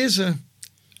 Well, there's a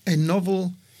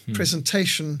novel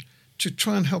presentation to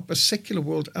try and help a secular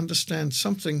world understand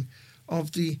something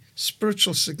of the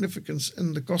spiritual significance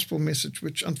in the gospel message,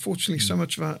 which unfortunately so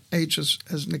much of our age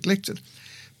has neglected.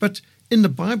 But in the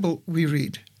Bible we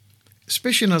read,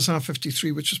 especially in Isaiah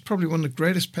 53, which is probably one of the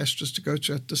greatest passages to go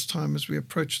to at this time as we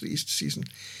approach the Easter season,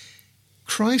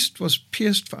 Christ was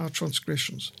pierced for our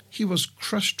transgressions. He was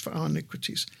crushed for our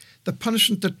iniquities. The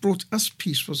punishment that brought us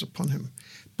peace was upon him.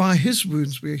 By his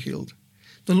wounds we are healed.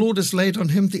 The Lord has laid on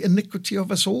him the iniquity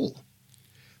of us all.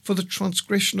 For the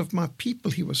transgression of my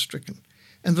people he was stricken,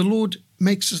 and the Lord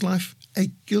makes his life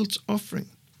a guilt offering.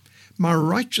 My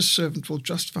righteous servant will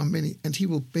justify many, and he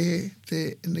will bear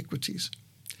their iniquities.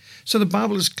 So the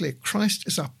Bible is clear. Christ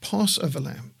is our Passover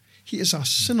lamb. He is our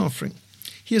sin offering.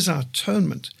 He is our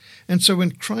atonement. And so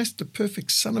when Christ, the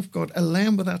perfect Son of God, a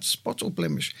lamb without spot or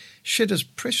blemish, shed his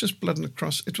precious blood on the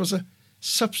cross, it was a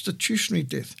substitutionary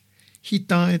death. He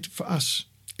died for us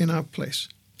in our place,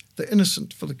 the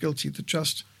innocent for the guilty, the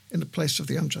just in the place of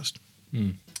the unjust.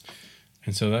 And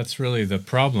so that's really the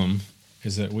problem,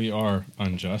 is that we are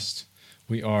unjust.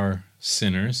 We are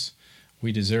sinners.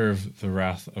 We deserve the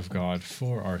wrath of God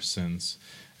for our sins.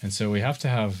 And so we have to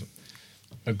have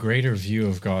a greater view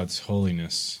of God's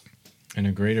holiness and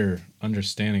a greater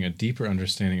understanding, a deeper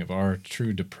understanding of our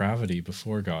true depravity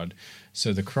before God.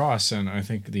 So the cross, and I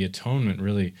think the atonement,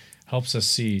 really helps us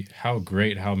see how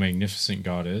great, how magnificent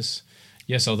God is.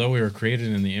 Yes, although we were created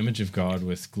in the image of God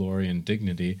with glory and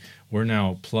dignity, we're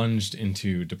now plunged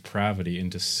into depravity,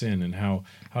 into sin, and how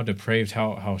depraved,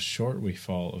 how short we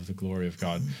fall of the glory of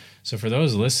God. So for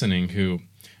those listening who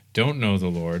don't know the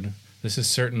Lord, this is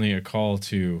certainly a call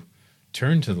to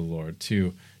turn to the Lord,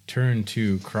 to turn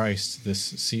to Christ this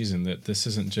season, that this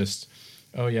isn't just,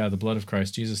 oh yeah, the blood of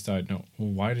Christ, Jesus died. No,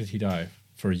 well, why did he die?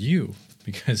 For you,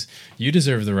 because you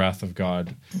deserve the wrath of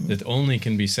God that only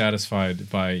can be satisfied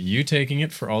by you taking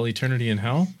it for all eternity in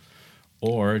hell,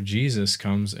 or Jesus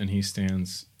comes and he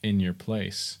stands in your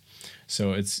place.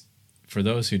 So it's, for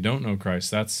those who don't know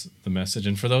Christ, that's the message.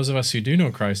 And for those of us who do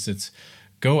know Christ, it's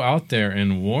go out there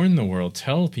and warn the world.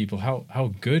 Tell people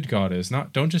how good God is.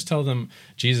 Don't just tell them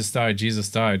Jesus died, Jesus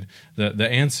died. The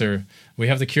answer, we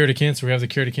have the cure to cancer, we have the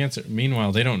cure to cancer.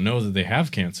 Meanwhile, they don't know that they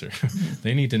have cancer.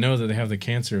 They need to know that they have the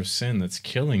cancer of sin that's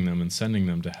killing them and sending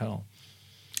them to hell.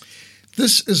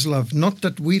 This is love, not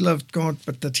that we loved God,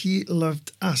 but that he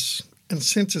loved us and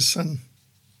sent his Son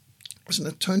as an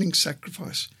atoning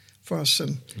sacrifice for our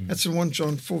sin. That's in 1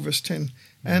 John 4, verse 10.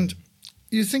 And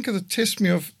you think of the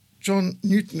testimony of John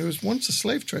Newton, who was once a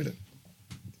slave trader.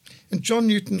 And John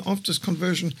Newton, after his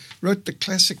conversion, wrote the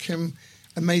classic hymn,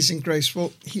 Amazing Grace.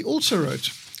 Well, he also wrote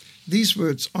these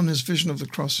words on his vision of the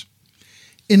cross.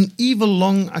 In evil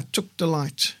long I took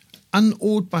delight,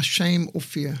 unawed by shame or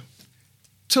fear,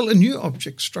 till a new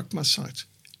object struck my sight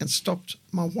and stopped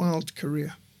my wild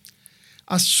career.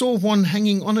 I saw one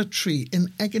hanging on a tree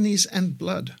in agonies and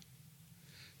blood,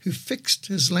 who fixed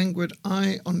his languid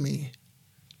eye on me,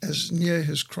 as near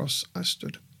his cross I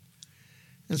stood.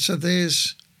 And so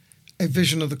there's a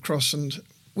vision of the cross, and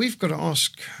we've got to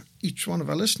ask each one of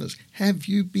our listeners, have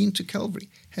you been to Calvary?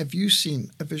 Have you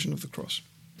seen a vision of the cross?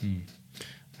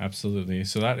 Absolutely.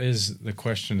 So that is the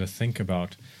question to think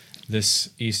about this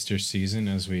Easter season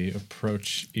as we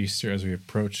approach Easter, as we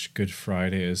approach Good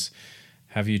Friday, is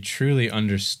have you truly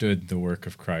understood the work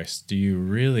of Christ? Do you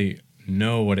really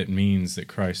know what it means that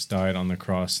Christ died on the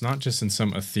cross, not just in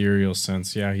some ethereal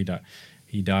sense? Yeah,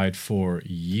 he died for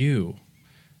you,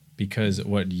 because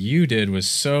what you did was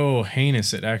so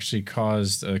heinous it actually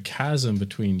caused a chasm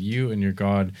between you and your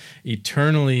God,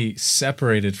 eternally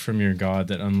separated from your God,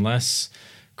 that unless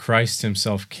Christ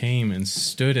himself came and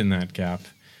stood in that gap,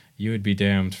 you would be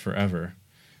damned forever.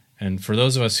 And for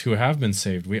those of us who have been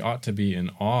saved, we ought to be in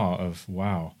awe of,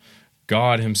 wow,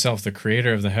 God himself, the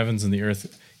creator of the heavens and the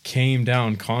earth, came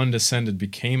down, condescended,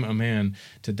 became a man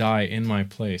to die in my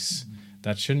place.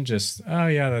 That shouldn't just, oh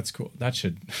yeah, that's cool. That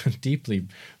should deeply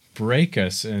break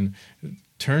us and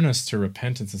turn us to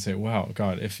repentance and say, wow,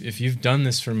 God, if you've done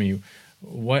this for me,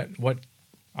 what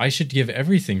I should give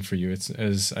everything for you. It's,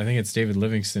 as I think it's David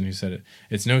Livingston who said it,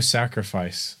 it's no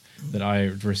sacrifice that I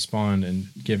respond and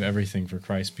give everything for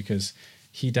Christ, because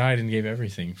he died and gave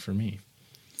everything for me.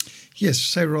 Yes,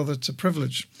 say rather it's a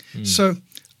privilege. So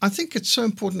I think it's so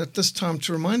important at this time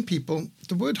to remind people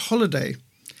the word holiday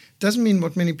doesn't mean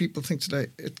what many people think today.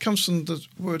 It comes from the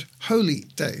word holy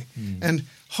day. And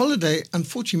holiday,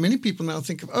 unfortunately, many people now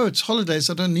think of, oh, it's holidays,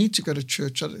 I don't need to go to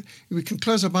church. We can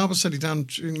close our Bible study down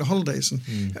during the holidays.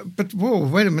 But whoa,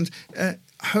 wait a minute.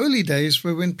 Holy days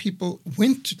were when people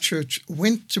went to church,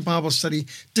 went to Bible study,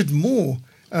 did more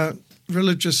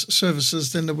religious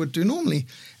services than they would do normally.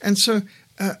 And so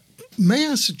may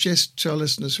I suggest to our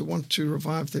listeners who want to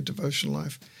revive their devotional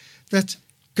life that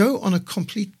go on a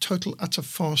complete, total, utter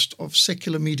fast of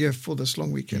secular media for this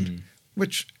long weekend,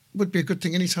 which would be a good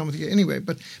thing any time of the year anyway,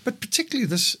 but particularly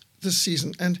this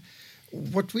season. And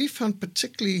what we found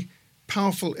particularly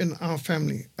powerful in our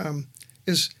family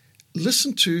is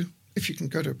listen to, if you can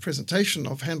go to a presentation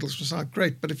of Handel's Messiah,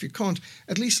 great, but if you can't,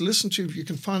 at least listen to, if you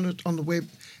can find it on the web,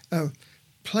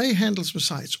 play Handel's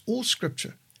Messiah. It's all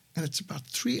scripture, and it's about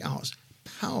 3 hours,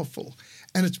 powerful,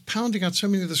 and it's pounding out so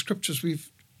many of the scriptures we've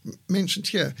mentioned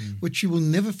here, which you will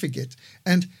never forget.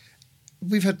 And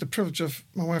we've had the privilege of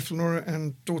my wife Lenora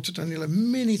and daughter Daniela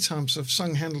many times have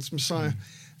sung Handel's Messiah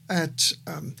at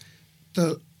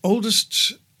the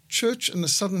oldest church in the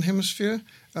Southern Hemisphere,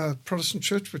 Protestant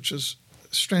church, which is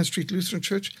Strand Street Lutheran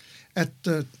Church. At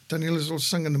Daniela's also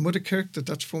sung in the Moederkerk, the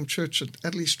Dutch Reformed Church at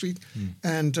Adley Street,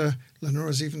 and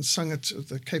Lenora's even sung at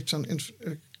the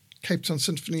Cape Town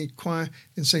Symphony Choir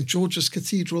in St. George's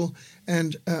Cathedral,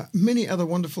 and many other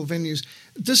wonderful venues.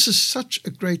 This is such a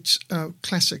great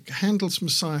classic, Handel's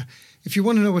Messiah. If you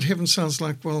want to know what heaven sounds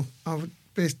like, well, I would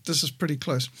bet this is pretty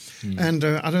close. And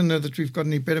I don't know that we've got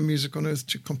any better music on earth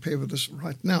to compare with this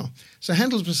right now. So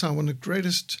Handel's Messiah, one of the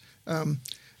greatest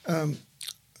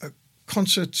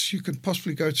concerts you could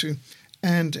possibly go to.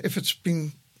 And if it's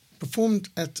being performed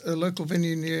at a local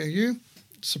venue near you,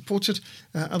 support it.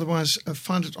 Otherwise,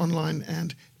 find it online,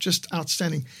 and just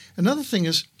outstanding. Another thing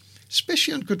is,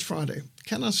 especially on Good Friday,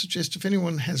 can I suggest if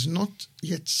anyone has not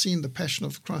yet seen The Passion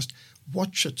of Christ,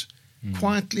 watch it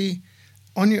quietly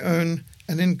on your own,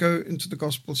 and then go into the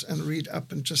Gospels and read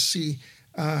up and just see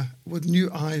with new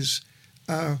eyes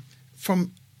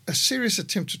from a serious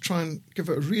attempt to try and give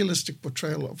a realistic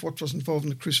portrayal of what was involved in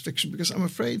the crucifixion, because I'm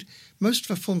afraid most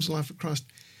of our films on the life of Christ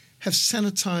have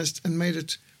sanitized and made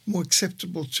it more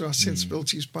acceptable to our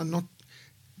sensibilities by not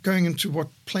going into what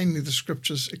plainly the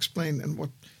scriptures explain and what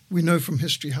we know from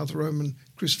history how the Roman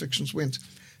crucifixions went.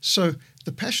 So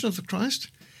the Passion of the Christ.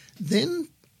 Then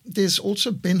there's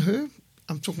also Ben-Hur.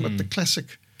 I'm talking about the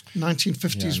classic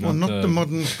 1950s one, not the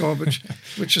modern garbage,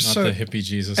 which is so the hippie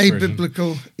Jesus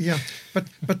abiblical. Version. Yeah,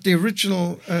 but the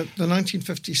original, the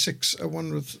 1956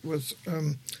 one with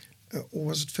or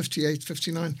was it 58,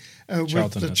 59,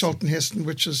 with the Charlton Heston,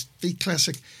 which is the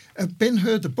classic.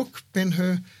 Ben-Hur, the book,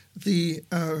 Ben-Hur, the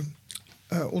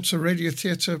also radio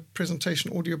theatre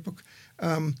presentation audiobook,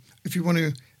 if you want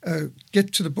to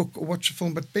get to the book or watch a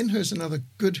film. But Ben-Hur is another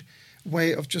good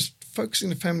way of just focusing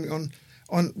the family on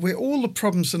where all the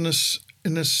problems in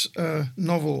this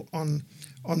novel on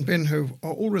Ben-Hur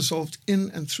are all resolved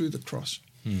in and through the cross.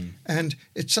 And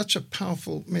it's such a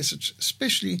powerful message,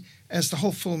 especially as the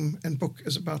whole film and book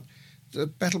is about the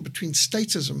battle between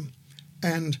statism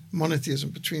and monotheism,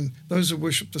 between those who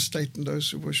worship the state and those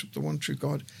who worship the one true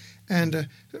God, and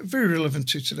very relevant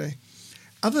to today.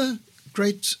 Other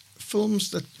great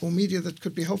films or media that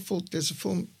could be helpful, there's a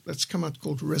film that's come out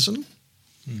called Risen.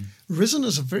 Risen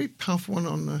is a very powerful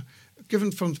one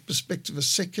given from the perspective of a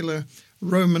secular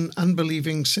Roman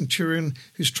unbelieving centurion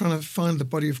who's trying to find the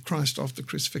body of Christ after the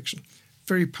crucifixion.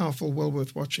 Very powerful, well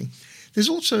worth watching. There's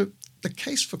also The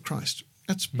Case for Christ.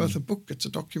 That's both a book, it's a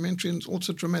documentary, and it's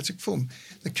also a dramatic film.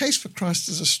 The Case for Christ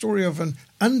is a story of an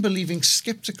unbelieving,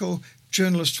 skeptical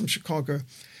journalist from Chicago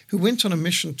who went on a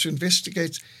mission to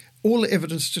investigate all the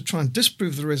evidence to try and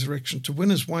disprove the resurrection, to win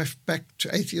his wife back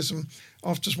to atheism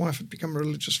after his wife had become a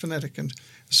religious fanatic. And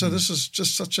so this is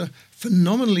just such a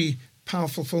phenomenally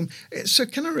powerful film. So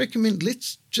can I recommend,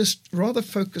 let's just rather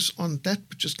focus on that,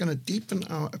 which is going to deepen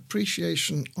our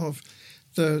appreciation of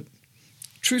the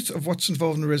truth of what's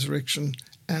involved in the resurrection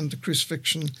and the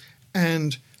crucifixion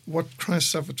and what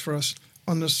Christ suffered for us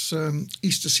on this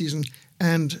Easter season.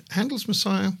 And Handel's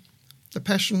Messiah, the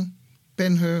Passion,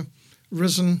 Ben-Hur,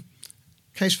 Risen,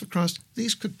 Case for Christ,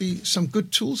 these could be some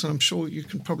good tools, and I'm sure you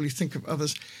can probably think of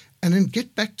others. And then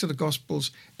get back to the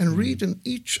Gospels and read in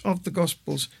each of the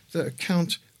Gospels the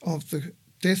account of the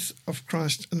death of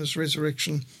Christ and his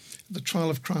resurrection, the trial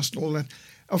of Christ and all that.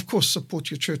 Of course, support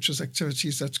your church's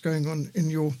activities that's going on in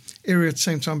your area at the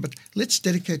same time. But let's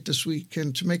dedicate this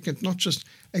weekend to make it not just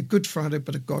a Good Friday,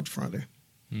 but a God Friday.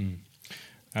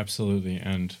 Absolutely.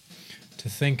 And to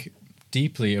think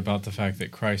deeply about the fact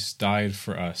that Christ died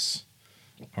for us.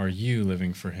 Are you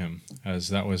living for him? As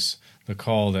that was the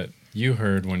call that you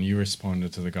heard when you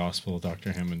responded to the gospel,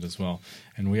 Dr. Hammond, as well.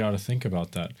 And we ought to think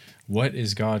about that. What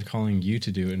is God calling you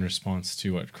to do in response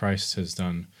to what Christ has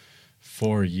done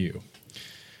for you?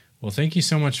 Well, thank you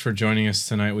so much for joining us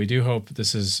tonight. We do hope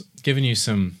this has given you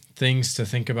some things to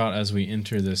think about as we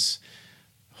enter this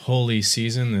holy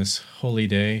season, this holy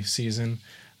day season.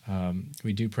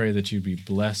 We do pray that you be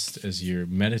blessed as you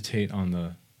meditate on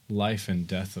the life and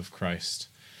death of Christ.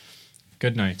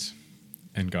 Good night,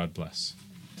 and God bless.